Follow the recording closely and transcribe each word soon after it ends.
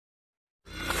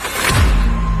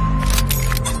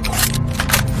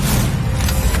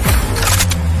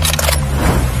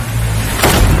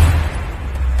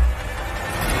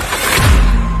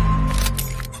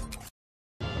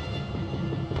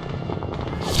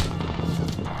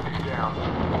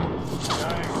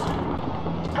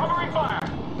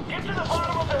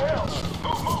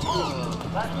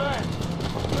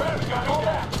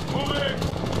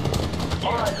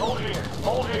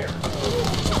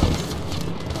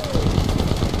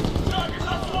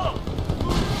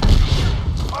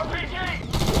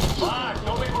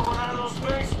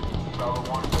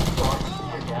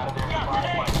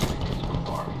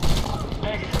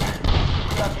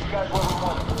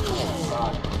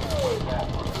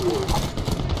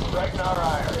Right in our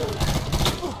iron.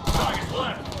 Target's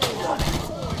left.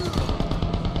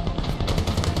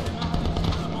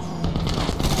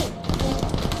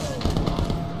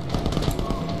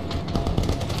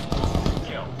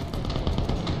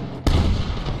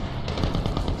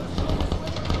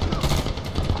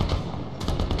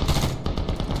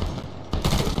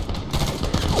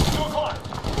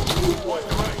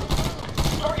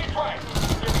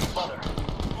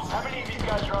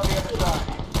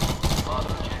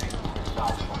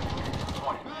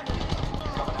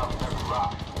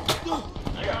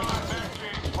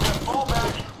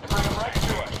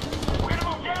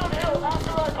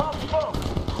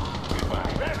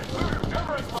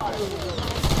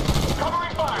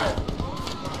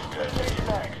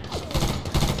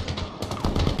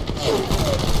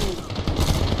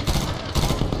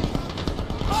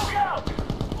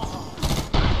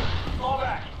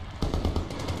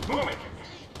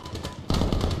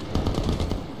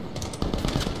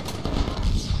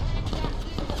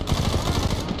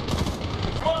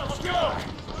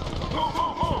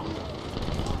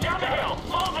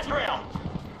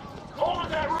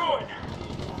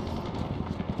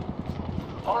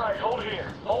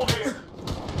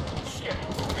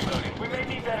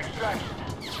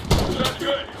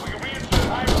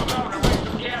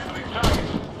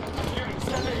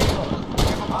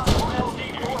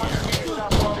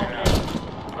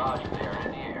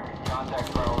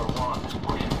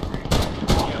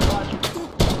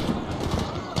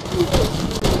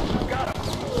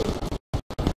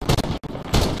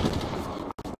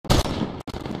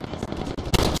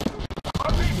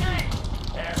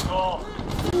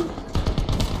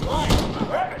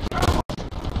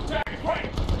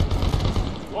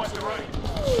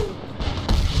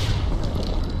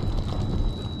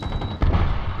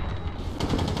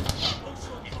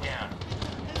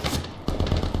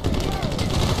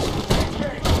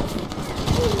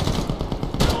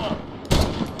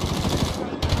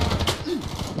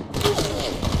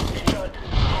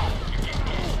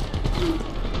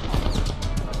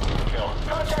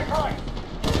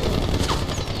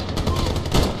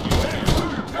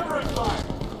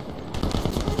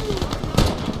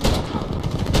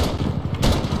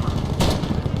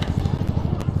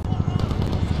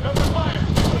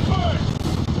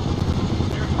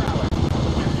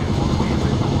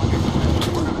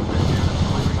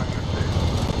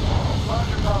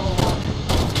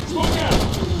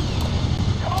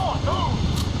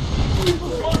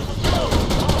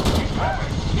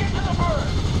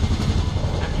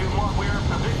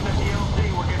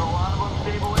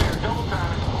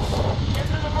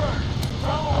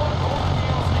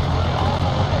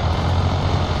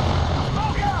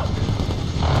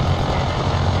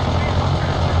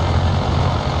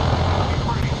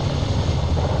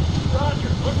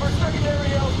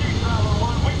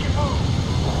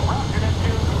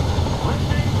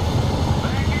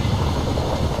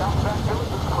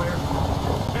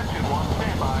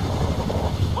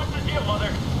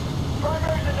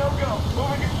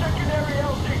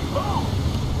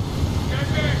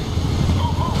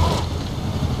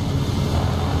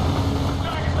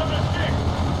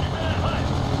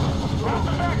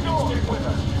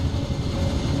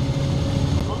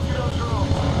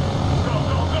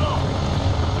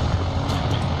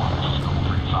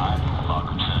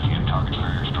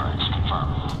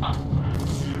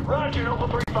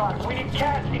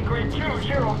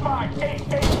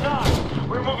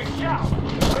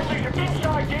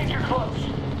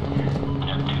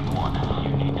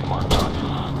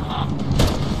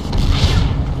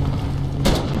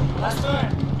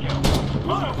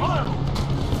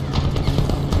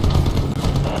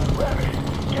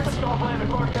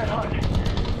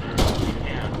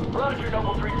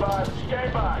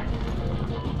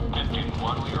 Neptune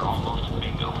 1, we are almost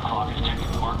bingo. Clock is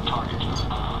ticking. Mark target.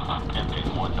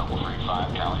 Neptune 1,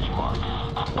 3335, tally mark.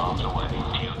 Bombs away.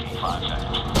 TOT 5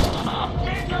 seconds.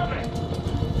 Incoming!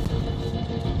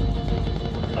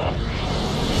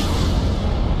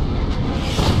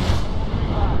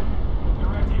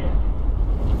 Direct hit.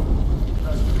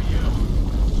 That's for you.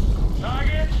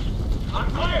 Targets! I'm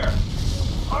clear!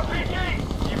 RPG!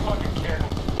 You fucking kidding?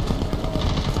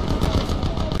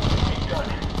 He's done.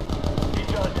 He's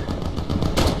done.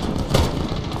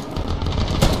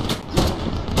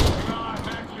 Hang on,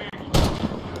 back feet.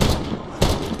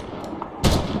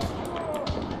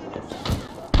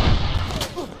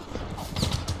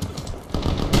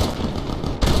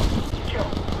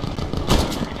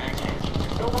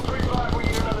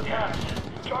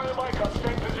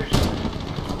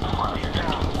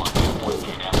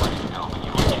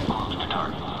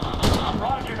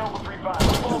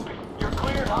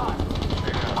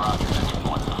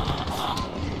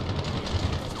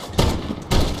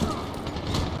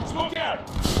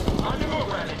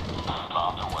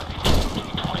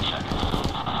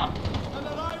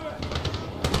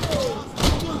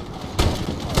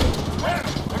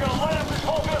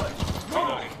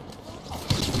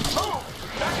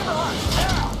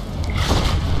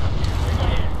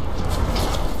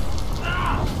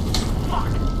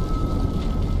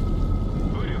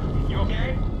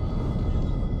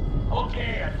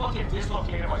 okay. I fucking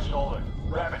dislocated my shoulder.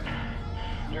 Rabbit,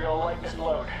 you're gonna like this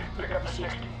load. Pick up a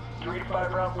 60. 3 to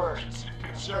 5 round bursts.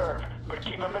 Conserve, but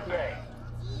keep them at bay.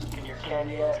 Can your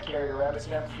candy ass carry a rabbit's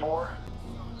nest more?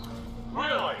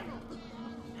 Really?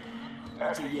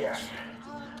 That's a yes.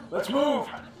 Let's move!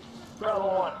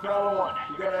 Bravo 1, Bravo 1.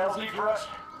 You got an LZ for us?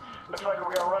 Looks like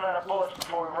we're gonna run out of bullets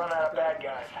before we run out of bad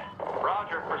guys.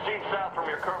 Roger, proceed south from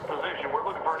your current position. We're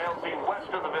looking for an LZ west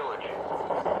of the village.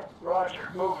 Roger,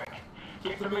 moving.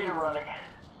 Keep the meter running.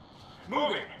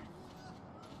 Moving!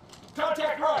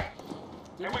 Contact right!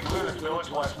 Didn't we clear this village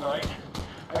last night?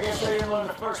 I guess they didn't learn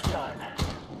the first time.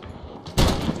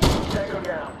 Tango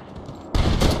down.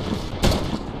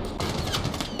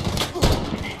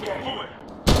 Yeah, moving.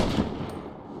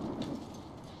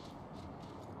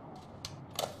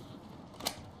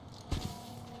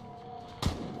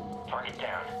 Target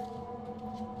down.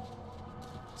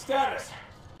 Status.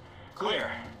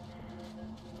 Clear.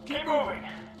 Keep moving.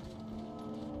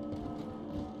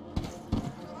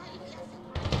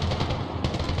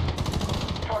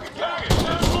 Target down.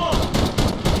 Down slow.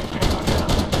 Tango down.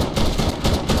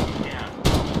 Down.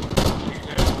 He's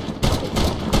down.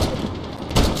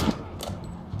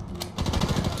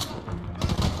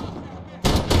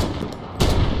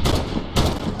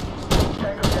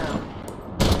 Tango down.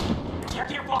 Check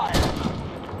your fire.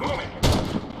 Moving.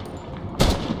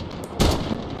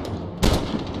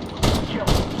 Kill.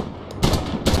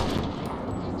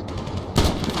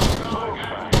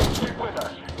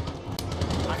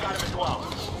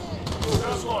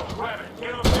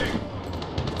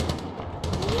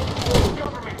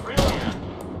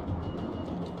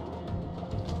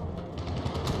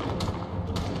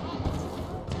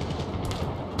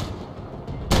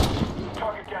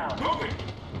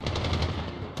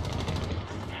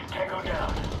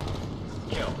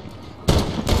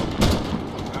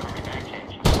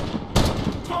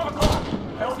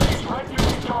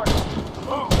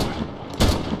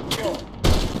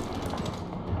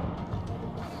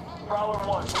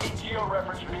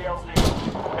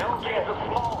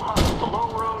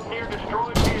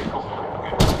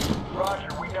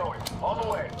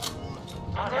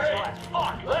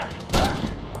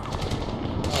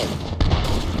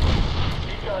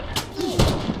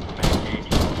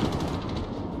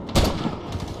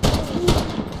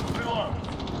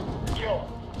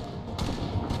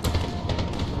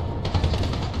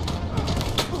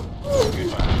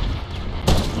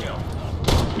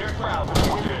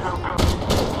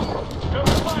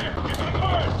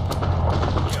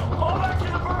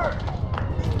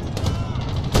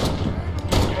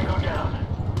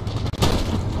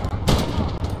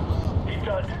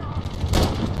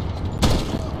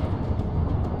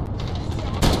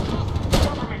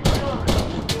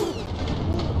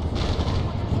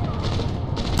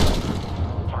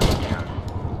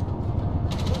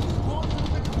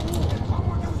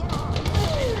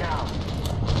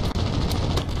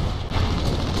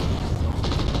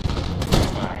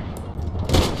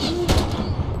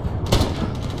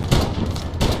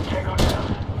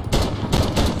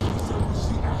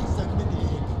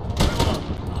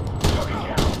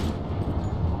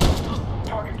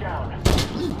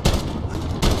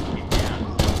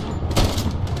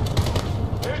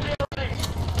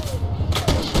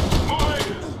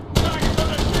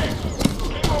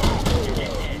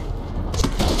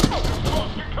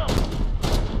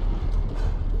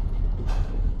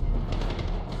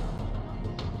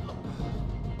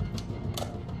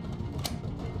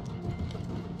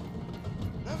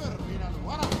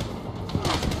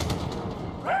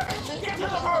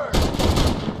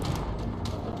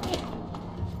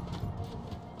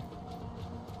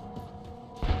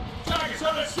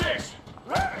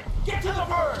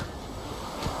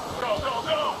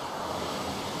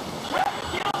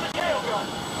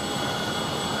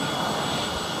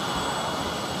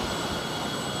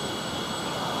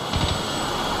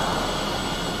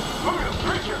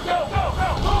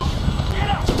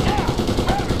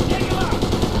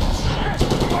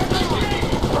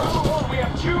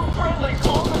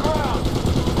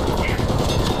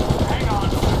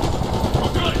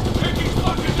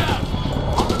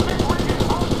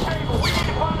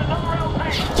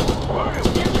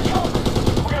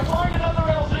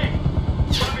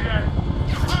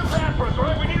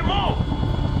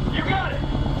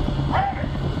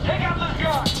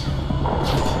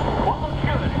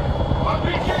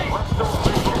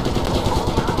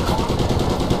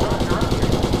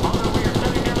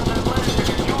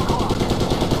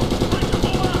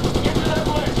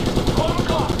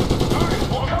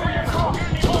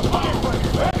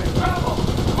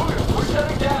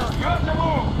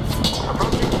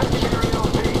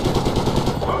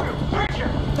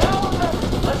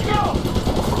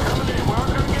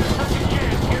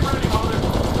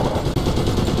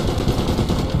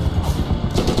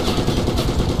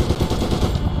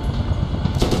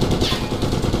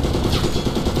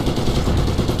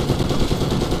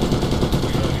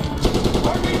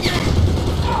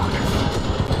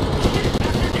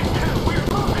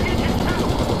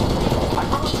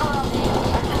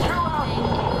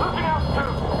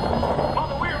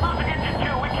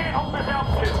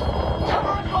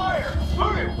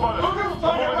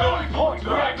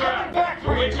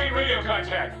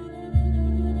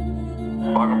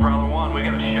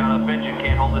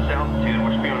 Well, this altitude,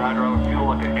 we're spewing hydraulic fuel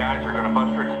like a geyser, gonna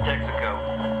bust her to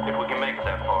Texaco, if we can make it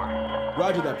that far.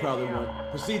 Roger that, Prowler 1.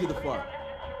 Proceed to the FAR.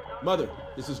 Mother,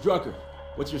 this is Drucker.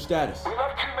 What's your status? We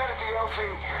left 2 men at the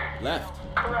LZ. Left.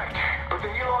 Correct. But the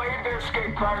Hilo aimed their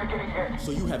escape prior to getting hit.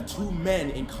 So you have 2 men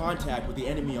in contact with the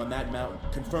enemy on that mountain.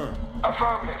 Confirmed.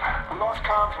 Affirmative. We lost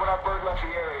comms when our bird left the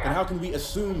area. And how can we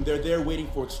assume they're there waiting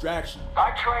for extraction?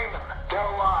 I trained them. They're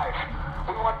alive.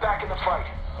 We want back in the fight.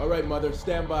 All right, Mother,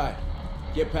 stand by.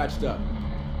 Get patched up.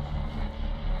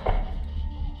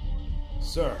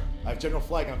 Sir, I have General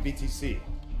Flag on BTC.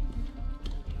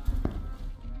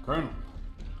 Colonel,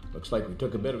 looks like we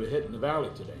took a bit of a hit in the valley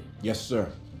today. Yes,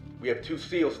 sir. We have 2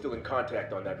 SEALs still in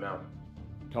contact on that mountain.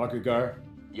 Talkergar?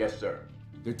 Yes, sir.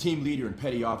 Their team leader and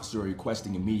petty officer are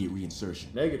requesting immediate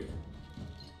reinsertion. Negative.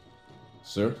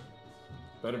 Sir?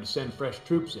 Better to send fresh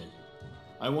troops in.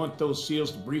 I want those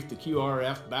SEALs to brief the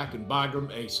QRF back in Bagram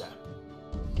ASAP.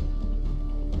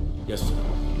 Yes, sir.